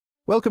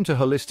Welcome to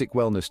Holistic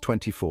Wellness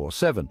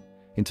 24/7.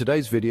 In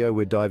today's video,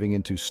 we're diving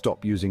into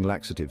stop using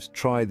laxatives.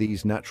 Try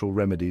these natural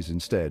remedies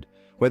instead.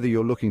 Whether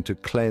you're looking to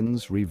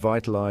cleanse,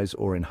 revitalize,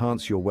 or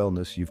enhance your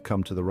wellness, you've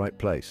come to the right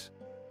place.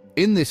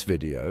 In this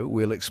video,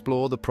 we'll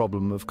explore the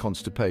problem of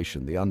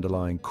constipation, the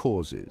underlying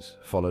causes,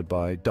 followed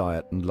by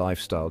diet and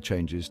lifestyle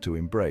changes to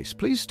embrace.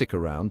 Please stick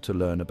around to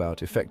learn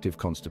about effective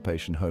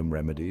constipation home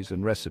remedies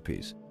and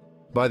recipes.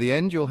 By the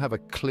end, you'll have a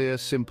clear,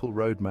 simple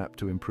roadmap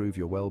to improve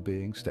your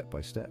well-being step by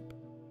step.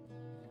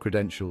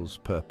 Credentials,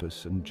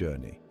 purpose, and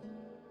journey.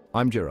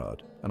 I'm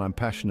Gerard, and I'm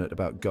passionate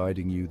about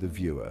guiding you, the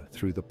viewer,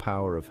 through the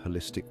power of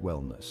holistic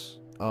wellness.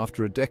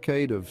 After a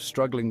decade of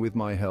struggling with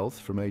my health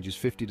from ages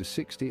 50 to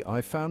 60, I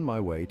found my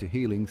way to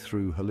healing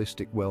through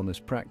holistic wellness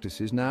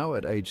practices. Now,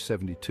 at age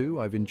 72,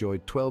 I've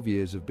enjoyed 12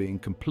 years of being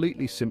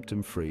completely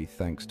symptom-free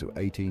thanks to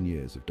 18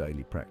 years of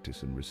daily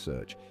practice and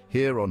research.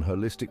 Here on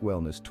Holistic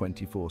Wellness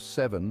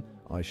 24/7,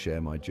 I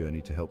share my journey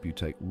to help you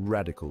take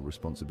radical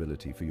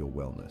responsibility for your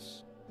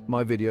wellness.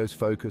 My videos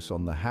focus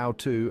on the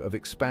how-to of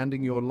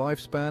expanding your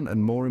lifespan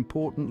and, more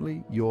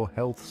importantly, your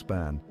health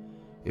span.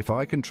 If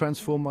I can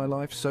transform my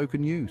life, so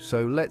can you.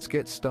 So let's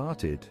get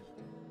started.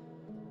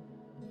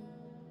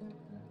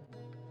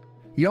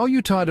 Are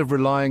you tired of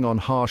relying on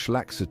harsh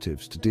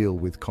laxatives to deal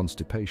with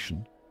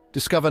constipation?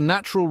 Discover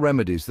natural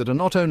remedies that are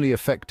not only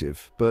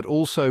effective, but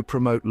also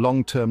promote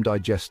long-term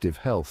digestive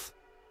health.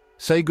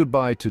 Say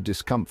goodbye to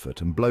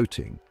discomfort and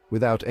bloating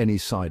without any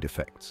side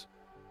effects.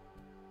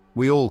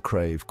 We all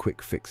crave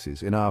quick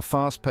fixes. In our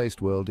fast-paced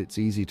world, it's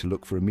easy to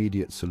look for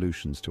immediate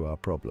solutions to our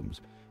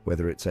problems.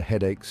 Whether it's a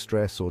headache,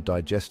 stress, or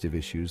digestive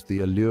issues,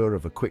 the allure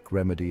of a quick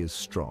remedy is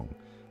strong.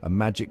 A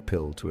magic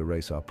pill to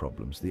erase our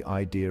problems. The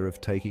idea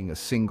of taking a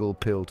single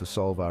pill to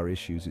solve our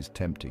issues is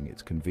tempting.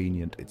 It's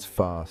convenient, it's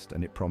fast,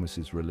 and it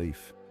promises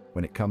relief.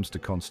 When it comes to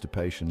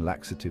constipation,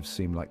 laxatives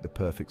seem like the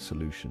perfect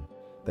solution.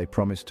 They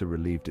promise to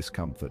relieve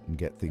discomfort and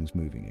get things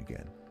moving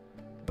again.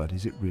 But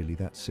is it really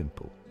that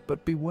simple?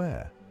 But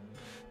beware.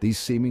 These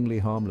seemingly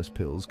harmless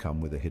pills come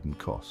with a hidden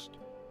cost.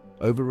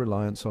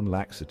 Over-reliance on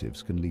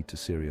laxatives can lead to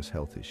serious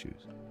health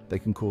issues. They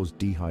can cause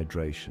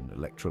dehydration,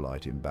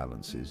 electrolyte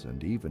imbalances,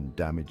 and even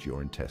damage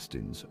your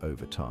intestines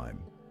over time.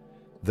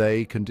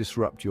 They can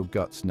disrupt your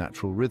gut's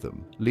natural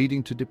rhythm,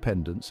 leading to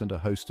dependence and a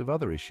host of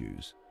other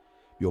issues.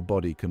 Your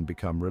body can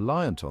become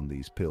reliant on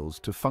these pills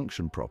to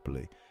function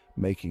properly,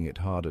 making it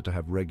harder to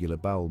have regular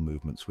bowel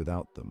movements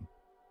without them.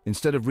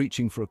 Instead of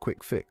reaching for a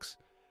quick fix,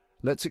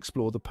 let's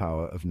explore the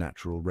power of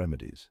natural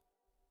remedies.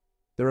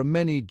 There are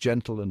many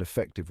gentle and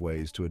effective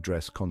ways to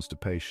address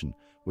constipation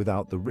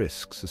without the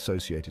risks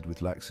associated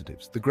with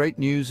laxatives. The great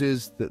news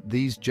is that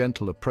these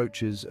gentle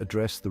approaches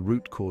address the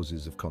root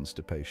causes of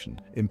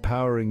constipation,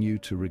 empowering you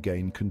to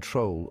regain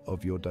control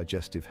of your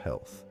digestive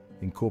health.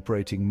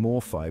 Incorporating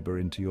more fiber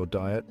into your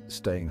diet,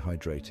 staying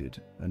hydrated,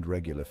 and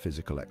regular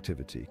physical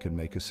activity can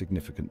make a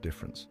significant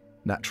difference.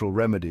 Natural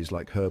remedies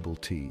like herbal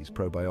teas,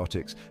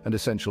 probiotics, and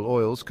essential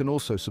oils can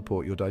also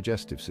support your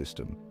digestive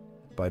system.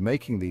 By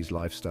making these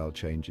lifestyle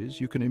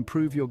changes, you can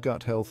improve your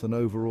gut health and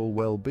overall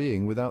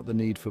well-being without the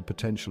need for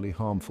potentially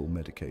harmful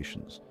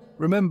medications.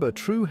 Remember,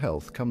 true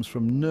health comes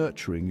from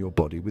nurturing your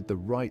body with the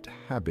right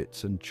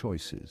habits and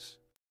choices.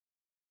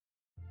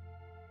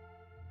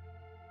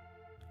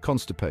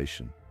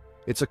 Constipation.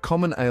 It's a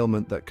common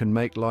ailment that can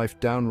make life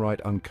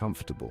downright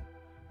uncomfortable.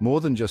 More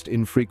than just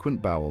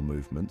infrequent bowel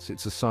movements,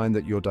 it's a sign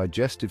that your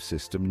digestive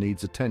system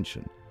needs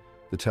attention.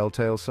 The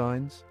telltale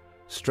signs?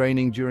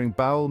 Straining during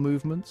bowel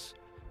movements,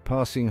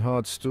 passing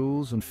hard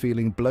stools, and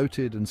feeling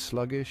bloated and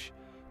sluggish.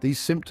 These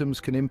symptoms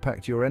can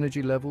impact your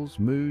energy levels,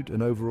 mood,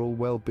 and overall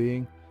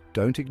well-being.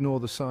 Don't ignore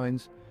the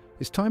signs.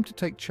 It's time to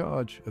take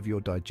charge of your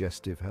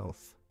digestive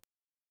health.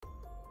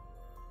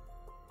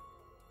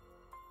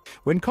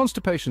 When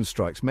constipation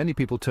strikes, many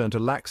people turn to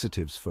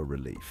laxatives for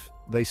relief.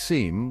 They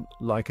seem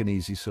like an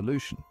easy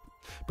solution.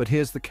 But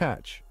here's the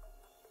catch.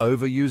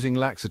 Overusing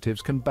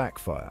laxatives can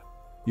backfire.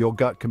 Your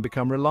gut can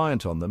become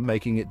reliant on them,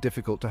 making it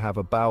difficult to have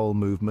a bowel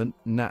movement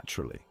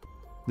naturally.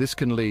 This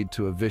can lead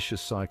to a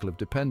vicious cycle of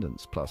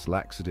dependence. Plus,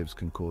 laxatives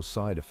can cause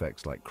side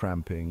effects like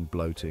cramping,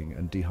 bloating,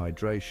 and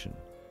dehydration.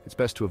 It's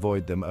best to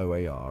avoid them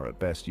OAR. At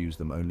best, use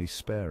them only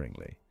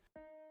sparingly.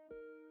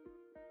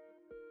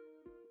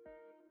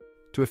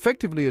 To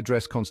effectively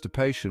address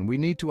constipation, we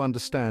need to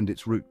understand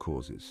its root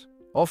causes.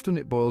 Often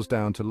it boils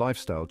down to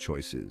lifestyle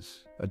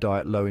choices. A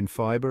diet low in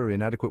fiber,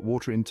 inadequate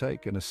water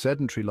intake, and a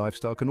sedentary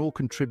lifestyle can all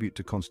contribute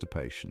to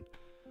constipation.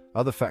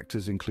 Other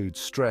factors include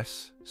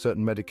stress,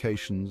 certain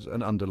medications,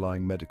 and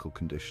underlying medical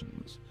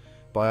conditions.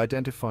 By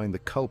identifying the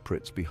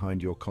culprits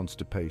behind your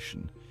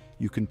constipation,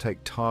 you can take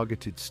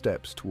targeted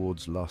steps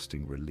towards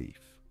lasting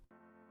relief.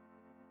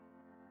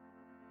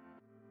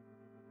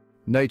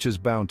 Nature's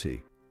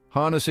bounty.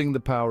 Harnessing the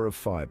power of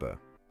fiber.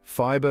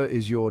 Fiber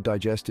is your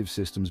digestive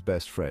system's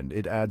best friend.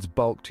 It adds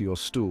bulk to your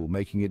stool,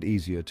 making it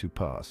easier to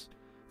pass.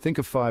 Think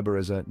of fiber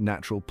as a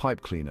natural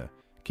pipe cleaner,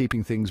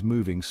 keeping things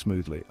moving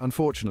smoothly.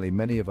 Unfortunately,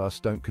 many of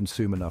us don't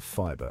consume enough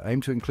fiber. Aim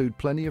to include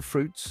plenty of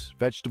fruits,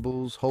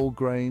 vegetables, whole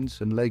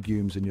grains, and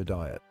legumes in your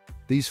diet.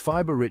 These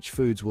fiber-rich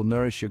foods will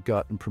nourish your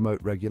gut and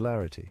promote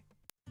regularity.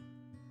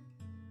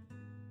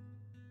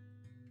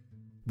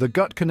 The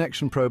Gut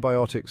Connection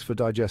Probiotics for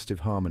Digestive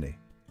Harmony.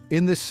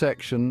 In this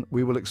section,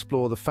 we will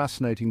explore the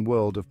fascinating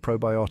world of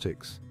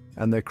probiotics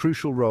and their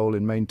crucial role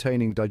in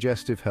maintaining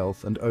digestive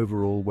health and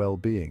overall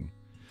well-being.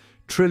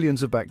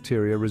 Trillions of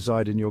bacteria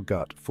reside in your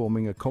gut,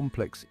 forming a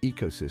complex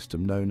ecosystem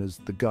known as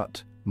the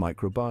gut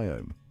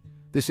microbiome.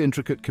 This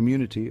intricate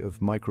community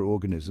of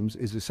microorganisms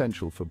is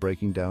essential for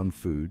breaking down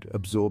food,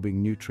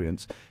 absorbing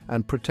nutrients,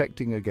 and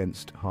protecting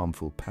against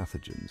harmful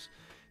pathogens.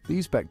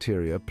 These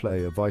bacteria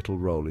play a vital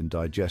role in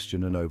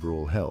digestion and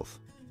overall health.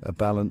 A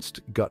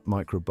balanced gut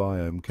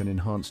microbiome can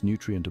enhance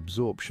nutrient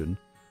absorption,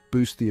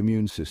 boost the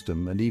immune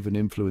system, and even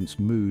influence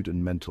mood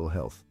and mental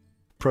health.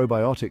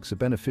 Probiotics are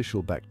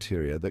beneficial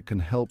bacteria that can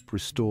help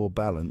restore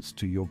balance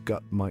to your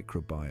gut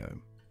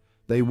microbiome.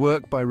 They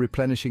work by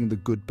replenishing the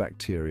good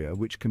bacteria,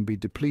 which can be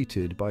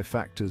depleted by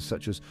factors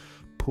such as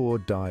poor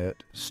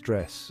diet,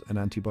 stress, and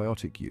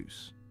antibiotic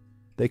use.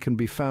 They can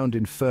be found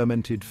in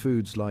fermented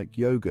foods like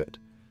yogurt,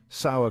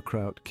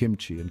 sauerkraut,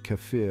 kimchi, and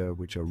kefir,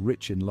 which are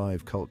rich in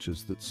live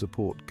cultures that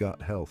support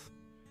gut health.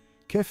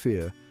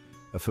 Kefir,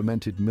 a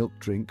fermented milk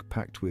drink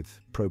packed with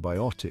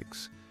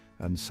probiotics,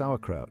 and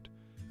sauerkraut,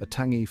 a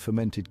tangy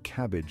fermented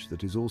cabbage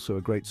that is also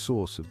a great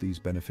source of these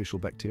beneficial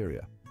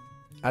bacteria.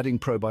 Adding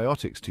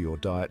probiotics to your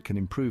diet can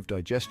improve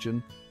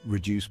digestion,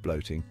 reduce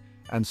bloating,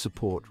 and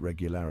support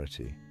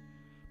regularity.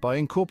 By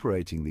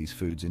incorporating these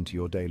foods into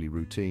your daily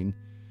routine,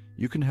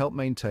 you can help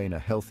maintain a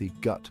healthy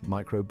gut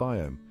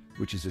microbiome,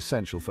 which is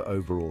essential for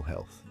overall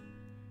health.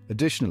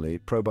 Additionally,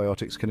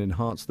 probiotics can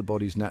enhance the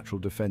body's natural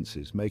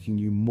defenses, making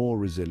you more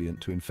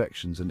resilient to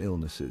infections and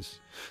illnesses.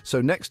 So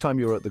next time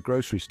you're at the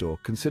grocery store,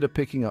 consider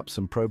picking up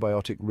some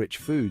probiotic-rich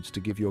foods to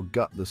give your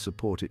gut the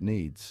support it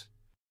needs.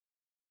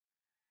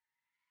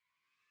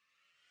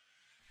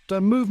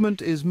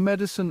 Movement is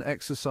medicine.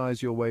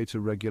 Exercise your way to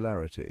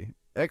regularity.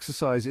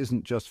 Exercise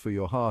isn't just for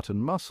your heart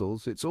and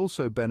muscles, it's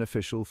also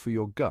beneficial for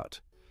your gut.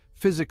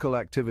 Physical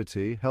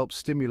activity helps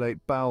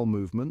stimulate bowel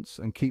movements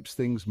and keeps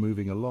things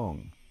moving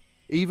along.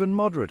 Even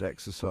moderate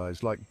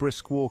exercise like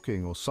brisk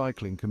walking or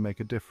cycling can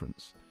make a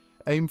difference.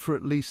 Aim for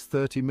at least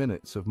 30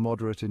 minutes of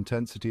moderate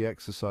intensity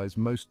exercise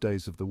most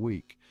days of the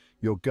week.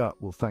 Your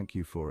gut will thank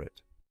you for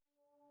it.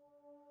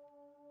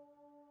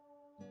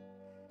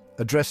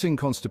 Addressing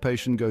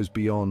constipation goes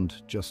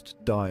beyond just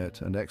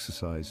diet and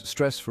exercise.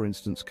 Stress, for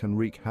instance, can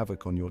wreak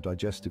havoc on your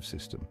digestive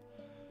system.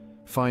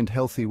 Find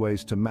healthy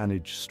ways to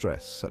manage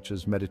stress, such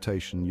as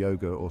meditation,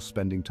 yoga, or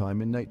spending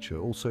time in nature.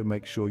 Also,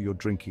 make sure you're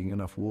drinking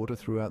enough water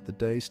throughout the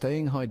day.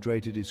 Staying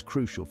hydrated is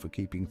crucial for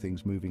keeping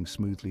things moving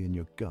smoothly in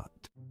your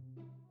gut.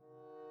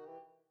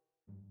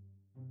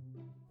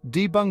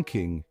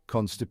 Debunking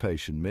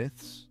constipation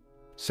myths.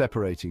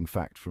 Separating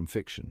fact from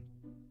fiction.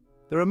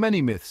 There are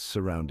many myths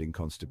surrounding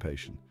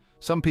constipation.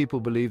 Some people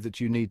believe that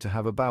you need to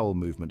have a bowel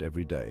movement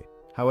every day.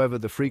 However,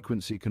 the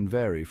frequency can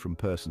vary from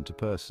person to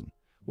person.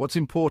 What's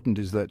important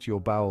is that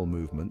your bowel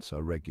movements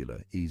are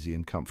regular, easy,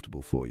 and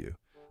comfortable for you.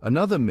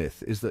 Another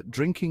myth is that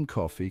drinking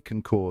coffee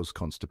can cause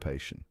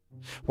constipation.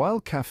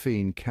 While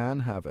caffeine can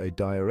have a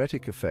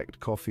diuretic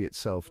effect, coffee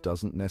itself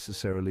doesn't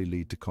necessarily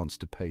lead to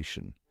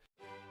constipation.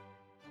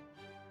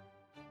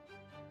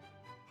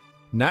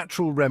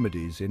 Natural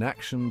remedies in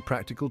action,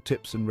 practical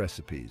tips and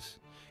recipes.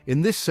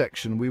 In this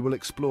section, we will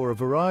explore a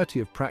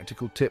variety of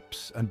practical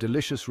tips and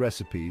delicious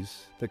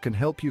recipes that can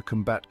help you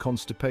combat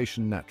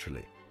constipation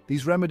naturally.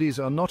 These remedies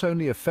are not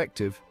only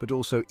effective, but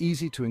also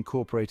easy to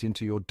incorporate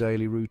into your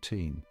daily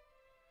routine.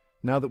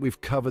 Now that we've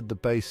covered the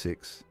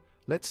basics,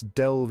 let's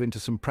delve into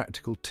some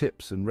practical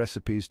tips and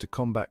recipes to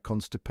combat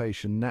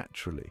constipation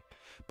naturally.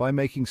 By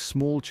making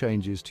small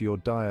changes to your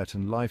diet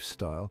and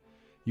lifestyle,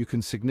 you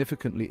can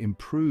significantly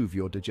improve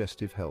your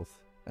digestive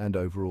health and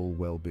overall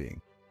well-being.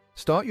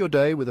 Start your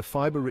day with a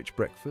fiber-rich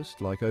breakfast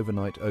like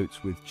overnight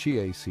oats with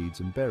chia seeds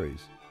and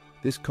berries.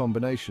 This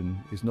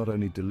combination is not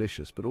only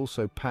delicious, but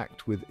also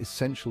packed with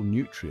essential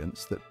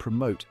nutrients that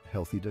promote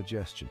healthy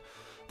digestion.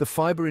 The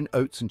fiber in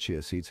oats and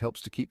chia seeds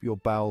helps to keep your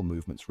bowel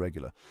movements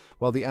regular,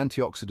 while the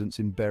antioxidants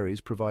in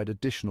berries provide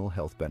additional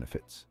health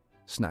benefits.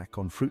 Snack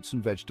on fruits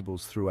and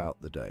vegetables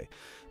throughout the day.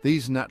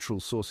 These natural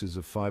sources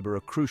of fiber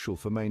are crucial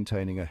for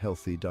maintaining a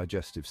healthy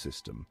digestive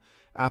system.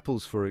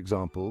 Apples, for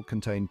example,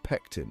 contain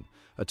pectin,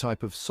 a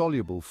type of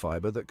soluble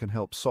fiber that can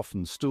help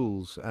soften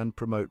stools and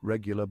promote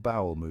regular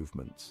bowel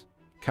movements.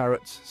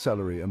 Carrots,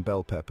 celery, and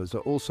bell peppers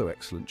are also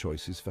excellent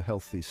choices for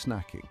healthy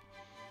snacking.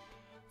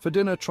 For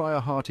dinner, try a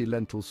hearty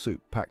lentil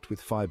soup packed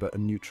with fiber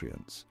and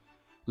nutrients.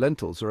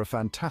 Lentils are a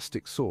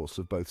fantastic source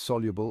of both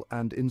soluble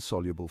and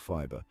insoluble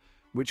fiber,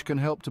 which can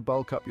help to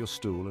bulk up your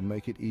stool and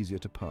make it easier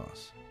to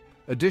pass.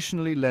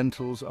 Additionally,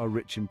 lentils are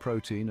rich in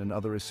protein and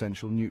other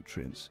essential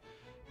nutrients,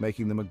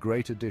 making them a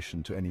great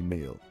addition to any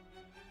meal.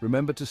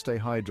 Remember to stay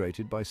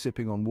hydrated by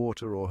sipping on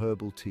water or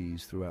herbal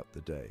teas throughout the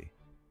day.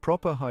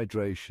 Proper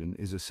hydration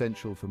is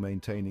essential for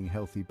maintaining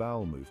healthy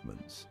bowel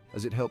movements,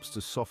 as it helps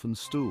to soften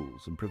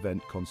stools and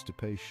prevent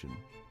constipation.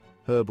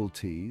 Herbal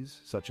teas,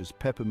 such as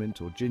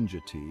peppermint or ginger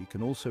tea,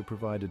 can also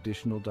provide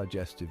additional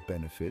digestive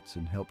benefits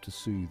and help to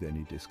soothe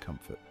any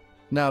discomfort.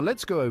 Now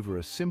let's go over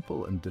a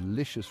simple and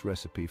delicious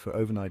recipe for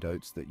overnight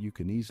oats that you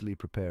can easily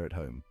prepare at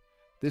home.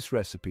 This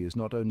recipe is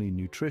not only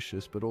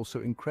nutritious but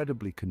also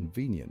incredibly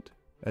convenient,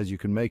 as you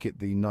can make it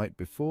the night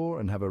before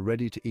and have a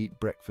ready-to-eat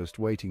breakfast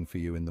waiting for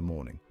you in the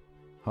morning.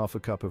 Half a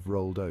cup of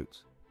rolled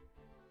oats.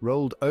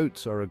 Rolled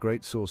oats are a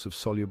great source of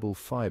soluble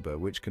fibre,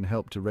 which can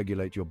help to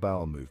regulate your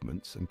bowel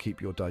movements and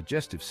keep your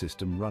digestive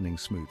system running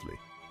smoothly.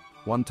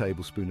 1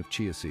 tablespoon of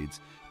chia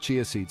seeds.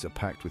 Chia seeds are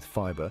packed with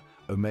fibre,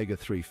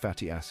 omega-3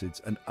 fatty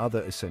acids, and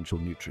other essential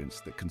nutrients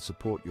that can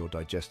support your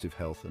digestive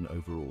health and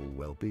overall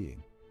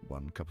well-being.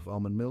 1 cup of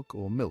almond milk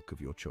or milk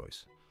of your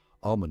choice.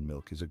 Almond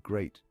milk is a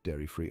great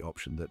dairy-free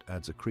option that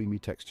adds a creamy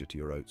texture to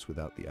your oats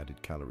without the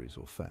added calories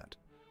or fat.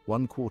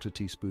 1/4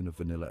 teaspoon of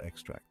vanilla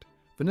extract.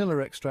 Vanilla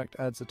extract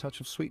adds a touch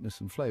of sweetness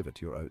and flavor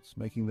to your oats,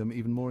 making them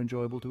even more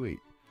enjoyable to eat.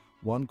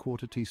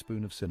 1/4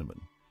 teaspoon of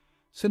cinnamon.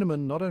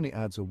 Cinnamon not only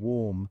adds a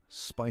warm,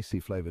 spicy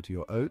flavor to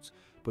your oats,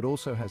 but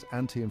also has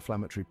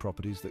anti-inflammatory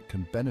properties that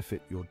can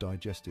benefit your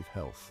digestive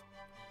health.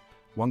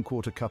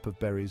 1/4 cup of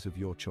berries of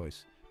your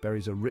choice.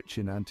 Berries are rich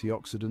in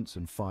antioxidants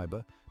and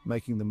fiber,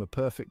 making them a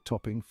perfect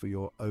topping for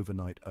your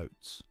overnight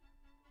oats.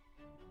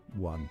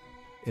 1.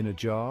 In a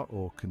jar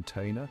or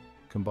container,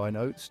 combine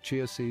oats,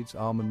 chia seeds,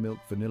 almond milk,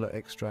 vanilla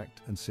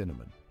extract, and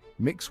cinnamon.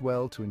 Mix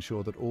well to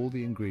ensure that all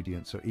the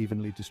ingredients are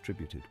evenly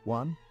distributed.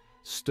 1.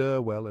 Stir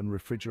well and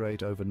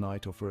refrigerate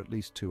overnight or for at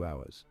least 2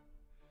 hours.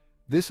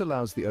 This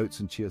allows the oats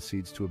and chia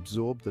seeds to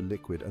absorb the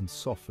liquid and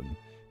soften,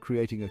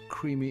 creating a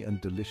creamy and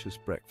delicious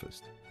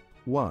breakfast.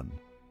 1.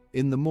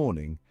 In the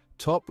morning,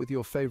 top with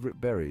your favorite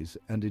berries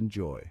and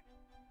enjoy.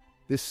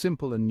 This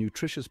simple and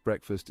nutritious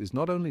breakfast is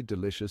not only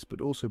delicious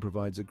but also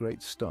provides a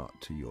great start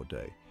to your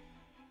day,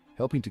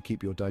 helping to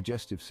keep your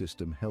digestive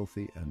system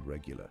healthy and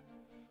regular.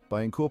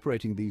 By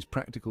incorporating these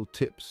practical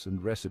tips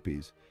and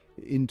recipes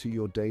into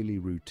your daily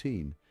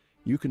routine,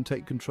 you can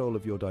take control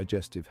of your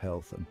digestive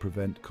health and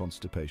prevent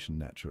constipation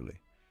naturally.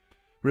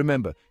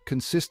 Remember,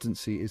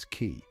 consistency is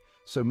key,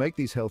 so make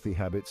these healthy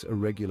habits a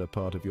regular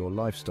part of your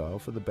lifestyle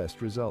for the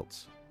best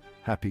results.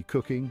 Happy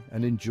cooking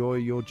and enjoy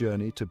your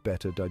journey to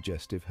better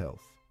digestive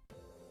health.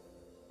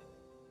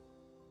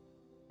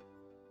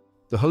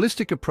 The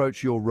holistic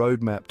approach, your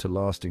roadmap to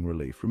lasting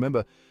relief.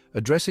 Remember,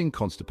 addressing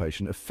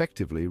constipation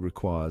effectively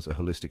requires a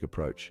holistic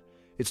approach.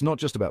 It's not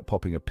just about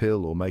popping a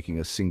pill or making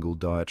a single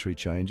dietary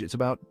change. It's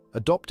about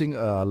adopting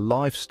a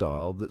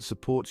lifestyle that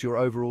supports your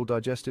overall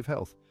digestive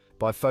health.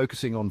 By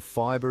focusing on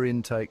fiber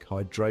intake,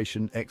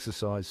 hydration,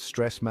 exercise,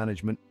 stress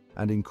management,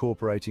 and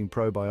incorporating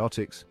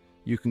probiotics,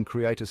 you can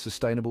create a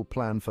sustainable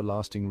plan for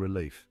lasting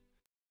relief.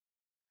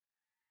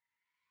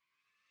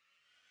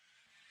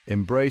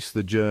 Embrace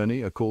the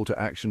journey, a call to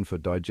action for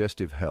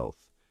digestive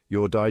health.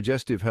 Your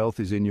digestive health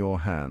is in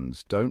your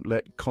hands. Don't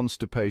let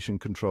constipation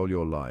control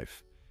your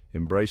life.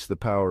 Embrace the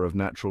power of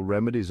natural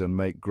remedies and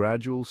make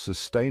gradual,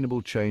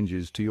 sustainable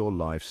changes to your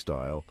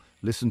lifestyle.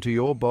 Listen to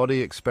your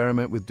body,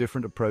 experiment with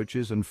different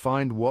approaches, and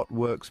find what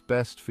works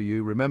best for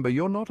you. Remember,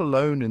 you're not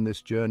alone in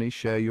this journey.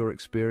 Share your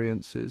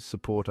experiences,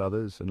 support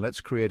others, and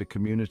let's create a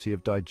community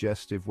of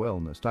digestive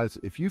wellness. Now,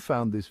 if you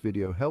found this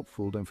video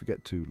helpful, don't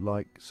forget to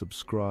like,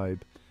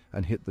 subscribe,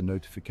 and hit the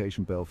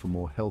notification bell for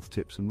more health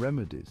tips and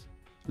remedies.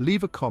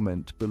 Leave a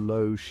comment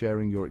below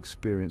sharing your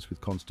experience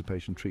with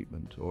constipation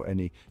treatment or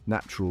any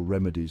natural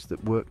remedies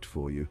that worked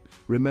for you.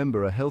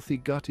 Remember, a healthy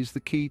gut is the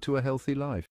key to a healthy life.